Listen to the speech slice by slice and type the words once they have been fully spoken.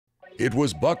It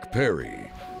was Buck Perry,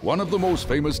 one of the most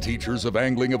famous teachers of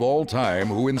angling of all time,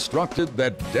 who instructed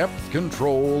that depth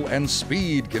control and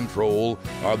speed control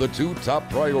are the two top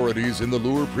priorities in the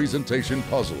lure presentation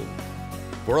puzzle.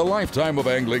 For a lifetime of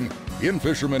angling,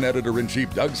 In-Fisherman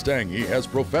Editor-in-Chief Doug Stange has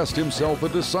professed himself a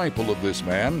disciple of this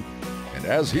man, and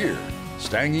as here,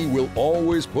 Stange will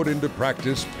always put into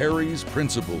practice Perry's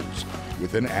principles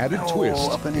with an added twist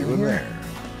up in here and here. there.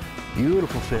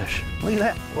 Beautiful fish. Look at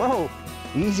that. Whoa,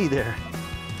 easy there.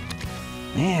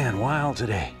 Man, wild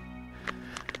today.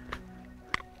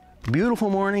 Beautiful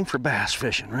morning for bass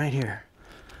fishing right here.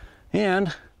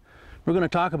 And we're going to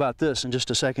talk about this in just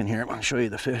a second here. I'm going to show you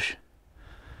the fish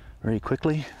very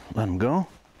quickly. Let them go.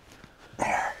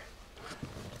 There.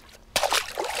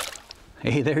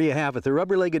 Hey, there you have it, the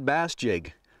rubber-legged bass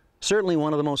jig. Certainly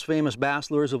one of the most famous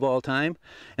bass lures of all time.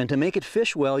 And to make it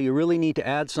fish well, you really need to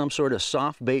add some sort of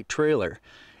soft bait trailer.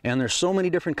 And there's so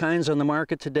many different kinds on the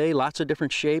market today, lots of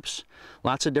different shapes,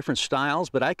 lots of different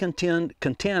styles, but I contend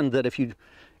that if you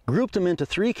group them into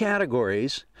three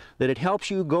categories, that it helps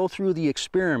you go through the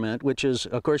experiment, which is,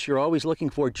 of course, you're always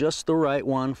looking for just the right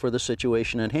one for the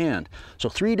situation at hand. So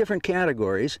three different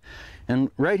categories, and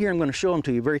right here I'm going to show them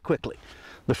to you very quickly.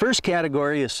 The first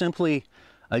category is simply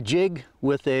a jig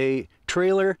with a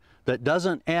trailer that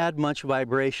doesn't add much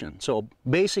vibration. So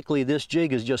basically this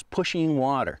jig is just pushing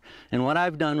water. And what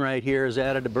I've done right here is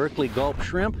added a Berkley gulp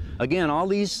shrimp. Again,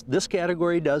 this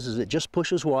category does is it just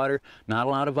pushes water, not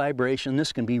a lot of vibration.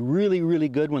 This can be really, really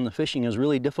good when the fishing is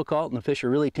really difficult and the fish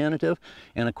are really tentative.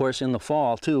 And of course in the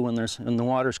fall too, when the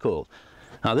water's cold.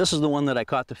 Now this is the one that I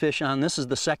caught the fish on. This is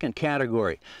the second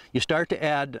category. You start to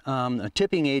add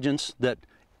tipping agents that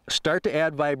start to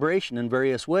add vibration in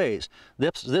various ways.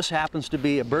 This happens to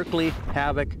be a Berkley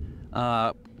Havoc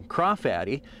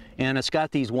crawfatty, and it's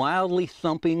got these wildly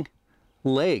thumping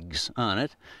legs on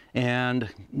it, and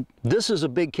this is a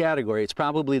big category. It's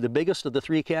probably the biggest of the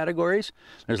three categories.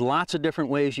 There's lots of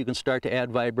different ways you can start to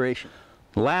add vibration.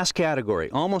 Last category,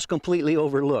 almost completely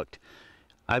overlooked.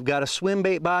 I've got a swim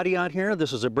bait body on here.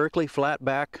 This is a Berkley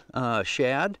flatback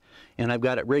shad, and I've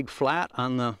got it rigged flat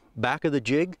on the back of the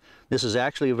jig. This is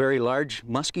actually a very large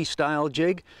musky style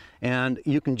jig, and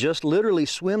you can just literally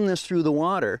swim this through the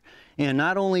water, and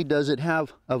not only does it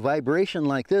have a vibration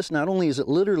like this, not only is it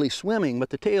literally swimming, but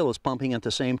the tail is pumping at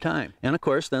the same time. And of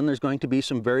course then there's going to be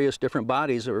some various different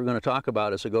bodies that we're going to talk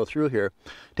about as I go through here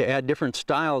to add different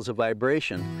styles of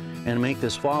vibration and make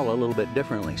this fall a little bit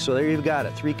differently. So there you've got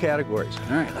it, three categories.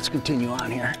 All right, let's continue on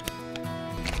here.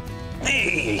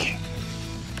 Hey!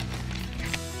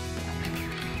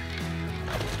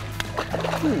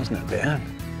 That's not bad.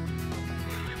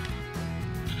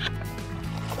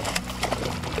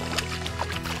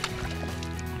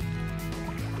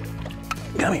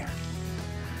 Come here.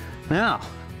 Now,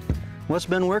 what's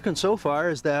been working so far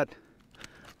is that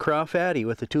crawfatty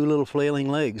with the two little flailing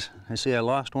legs. I see I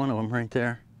lost one of them right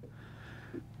there.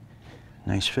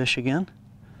 Nice fish again.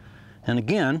 And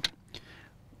again,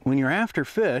 when you're after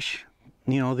fish,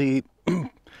 you know, this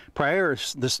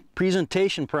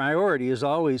presentation priority is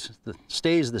always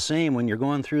stays the same when you're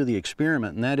going through the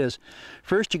experiment, and that is,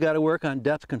 first you got to work on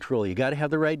depth control. You got to have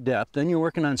the right depth. Then you're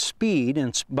working on speed,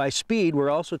 and by speed we're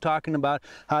also talking about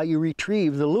how you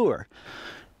retrieve the lure.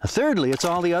 Thirdly, it's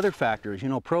all the other factors, you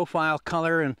know, profile,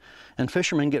 color, and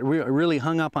fishermen get really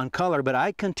hung up on color, but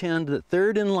I contend that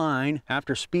third in line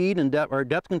after speed and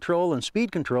depth control and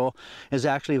speed control is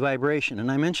actually vibration,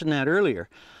 and I mentioned that earlier.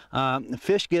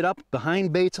 Fish get up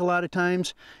behind baits a lot of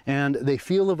times, and they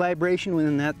feel the vibration,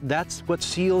 and that's what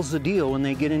seals the deal when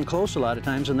they get in close a lot of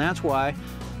times, and that's why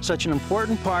such an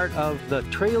important part of the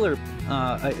trailer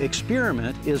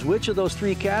experiment is which of those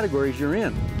three categories you're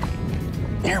in.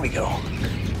 There we go.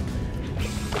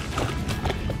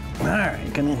 All right,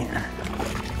 come in here.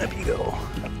 Up you go.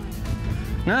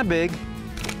 Not big.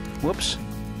 Whoops.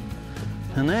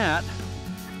 And that,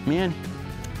 man,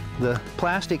 the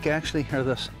plastic actually, or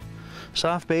the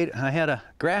soft bait, I had a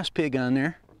grass pig on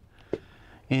there,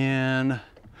 and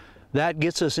that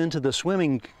gets us into the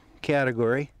swimming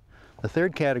category, the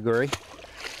third category.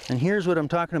 And here's what I'm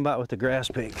talking about with the grass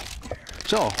pig.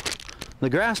 So, the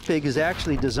grass pig is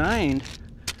actually designed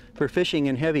for fishing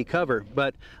in heavy cover,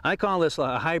 but I call this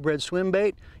a hybrid swim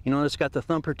bait. You know, it's got the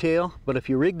thumper tail, but if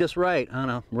you rig this right on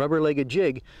a rubber-legged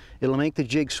jig, it'll make the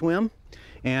jig swim.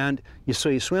 And so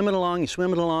you swim it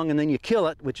along, and then you kill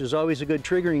it, which is always a good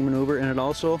triggering maneuver, and it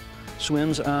also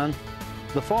swims on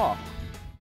the fall.